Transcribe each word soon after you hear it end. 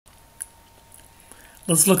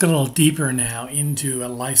Let's look a little deeper now into a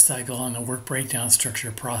life cycle and a work breakdown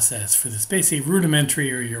structure process for this basically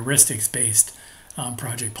rudimentary or heuristics-based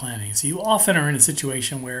project planning. So you often are in a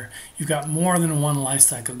situation where you've got more than one life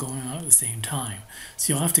cycle going on at the same time.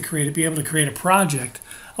 So you'll have to be able to create a project,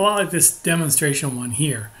 a lot like this demonstration one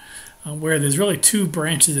here, where there's really two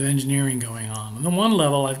branches of engineering going on. On the one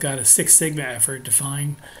level, I've got a Six Sigma effort,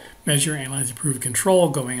 define, measure, analyze, improve, control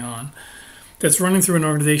going on, that's running through an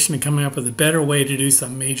organization and coming up with a better way to do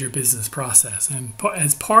some major business process. And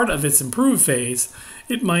as part of its improve phase,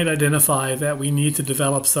 it might identify that we need to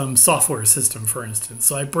develop some software system, for instance.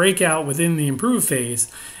 So I break out within the improve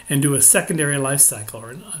phase and do a secondary life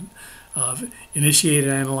cycle of initiate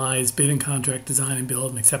and analyze, bid and contract, design and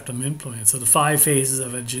build, and accept and implement. So the 5 phases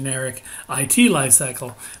of a generic IT life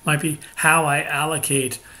cycle might be how I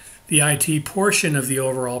allocate the IT portion of the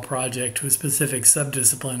overall project to a specific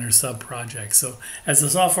subdiscipline or sub-project. So as a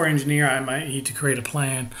software engineer, I might need to create a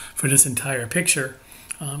plan for this entire picture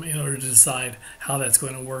in order to decide how that's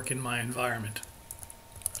going to work in my environment.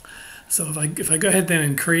 So if I go ahead then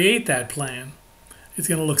and create that plan, it's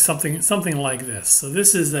going to look something like this. So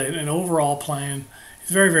this is an overall plan.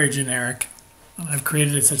 It's very, very generic. I've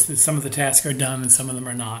created it such that some of the tasks are done and some of them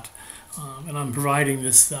are not. And I'm providing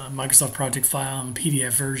this Microsoft project file in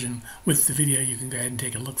PDF version with the video you can go ahead and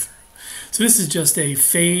take a look through. So this is just a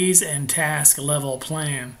phase and task level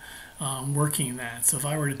plan working that. So if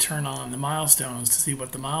I were to turn on the milestones to see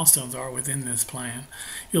what the milestones are within this plan,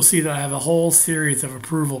 you'll see that I have a whole series of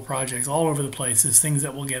approval projects all over the place. There's things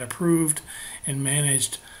that will get approved and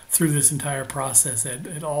managed through this entire process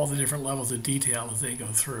at all the different levels of detail as they go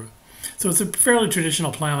through. So it's a fairly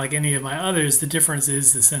traditional plan like any of my others. The difference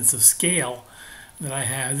is the sense of scale that I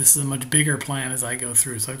have. This is a much bigger plan as I go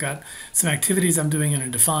through. So I've got some activities I'm doing in a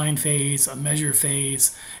define phase, a measure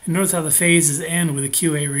phase. And notice how the phases end with a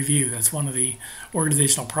QA review. That's one of the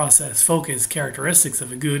organizational process focus characteristics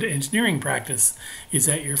of a good engineering practice, is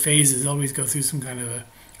that your phases always go through some kind of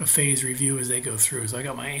a phase review as they go through. So I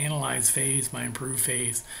got my analyze phase, my improve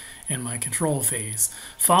phase, and my control phase,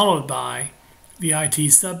 followed by the IT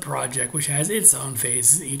sub-project, which has its own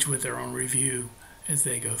phases, each with their own review as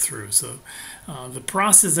they go through. So the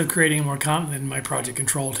process of creating more content than my project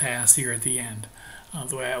control tasks here at the end,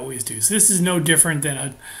 the way I always do. So this is no different than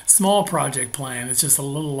a small project plan. It's just a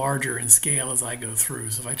little larger in scale as I go through.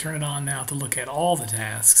 So if I turn it on now to look at all the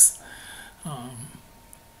tasks,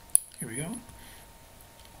 here we go.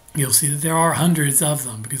 You'll see that there are hundreds of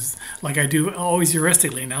them, because like I do always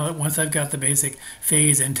heuristically, now that once I've got the basic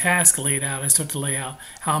phase and task laid out, I start to lay out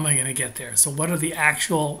how am I going to get there. So what are the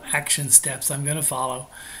actual action steps I'm going to follow,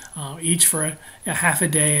 each for a half a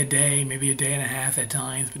day, maybe a day and a half at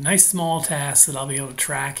times, but nice small tasks that I'll be able to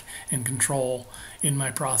track and control in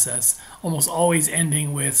my process, almost always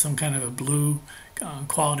ending with some kind of a blue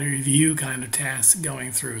quality review kind of task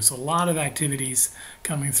going through. So a lot of activities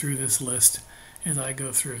coming through this list as I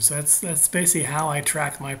go through. So that's basically how I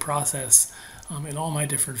track my process in all my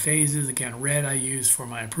different phases. Again, red I use for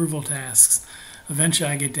my approval tasks. Eventually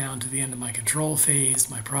I get down to the end of my control phase,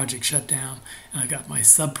 my project shutdown, and I got my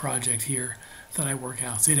sub-project here that I work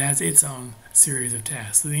out. So it has its own series of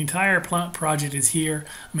tasks. So the entire project is here.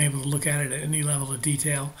 I'm able to look at it at any level of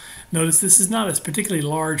detail. Notice this is not a particularly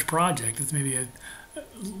large project. It's maybe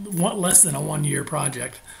less than a 1-year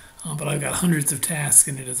project, but I've got hundreds of tasks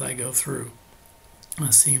in it as I go through.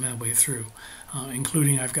 See my way through,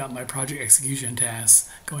 including I've got my project execution tasks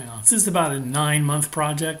going on. So this is about a 9-month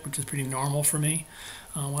project, which is pretty normal for me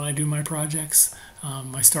when I do my projects,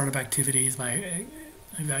 my startup activities, my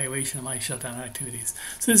evaluation of my shutdown activities.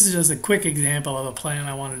 So this is just a quick example of a plan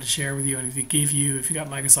I wanted to share with you, and if you got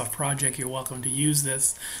Microsoft Project, you're welcome to use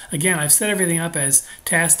this. Again, I've set everything up as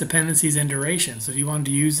task dependencies and duration. So if you wanted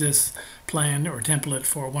to use this plan or template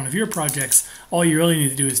for one of your projects, all you really need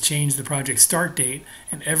to do is change the project start date,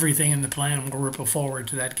 and everything in the plan will ripple forward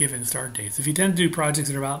to that given start date. So if you tend to do projects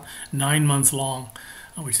that are about 9 months long,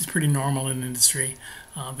 which is pretty normal in the industry,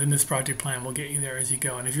 then this project plan will get you there as you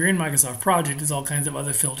go. And if you're in Microsoft Project, there's all kinds of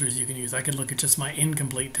other filters you can use. I could look at just my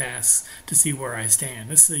incomplete tasks to see where I stand.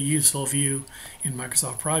 This is a useful view in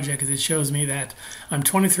Microsoft Project because it shows me that I'm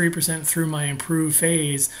 23% through my improve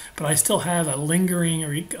phase, but I still have a lingering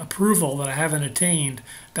approval that I haven't attained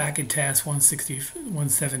back in task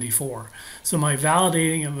 174. So my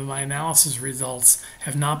validating of my analysis results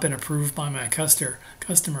have not been approved by my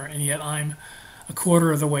customer, and yet I'm a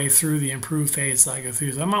quarter of the way through the improve phase that I go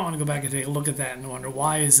through. So I might want to go back and take a look at that and wonder,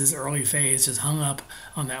 why is this early phase just hung up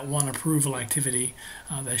on that one approval activity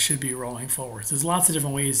that should be rolling forward. So there's lots of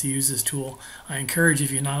different ways to use this tool. I encourage you,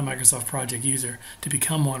 if you're not a Microsoft Project user, to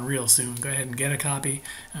become one real soon. Go ahead and get a copy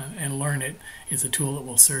and learn it. It's a tool that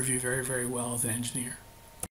will serve you very, very well as an engineer.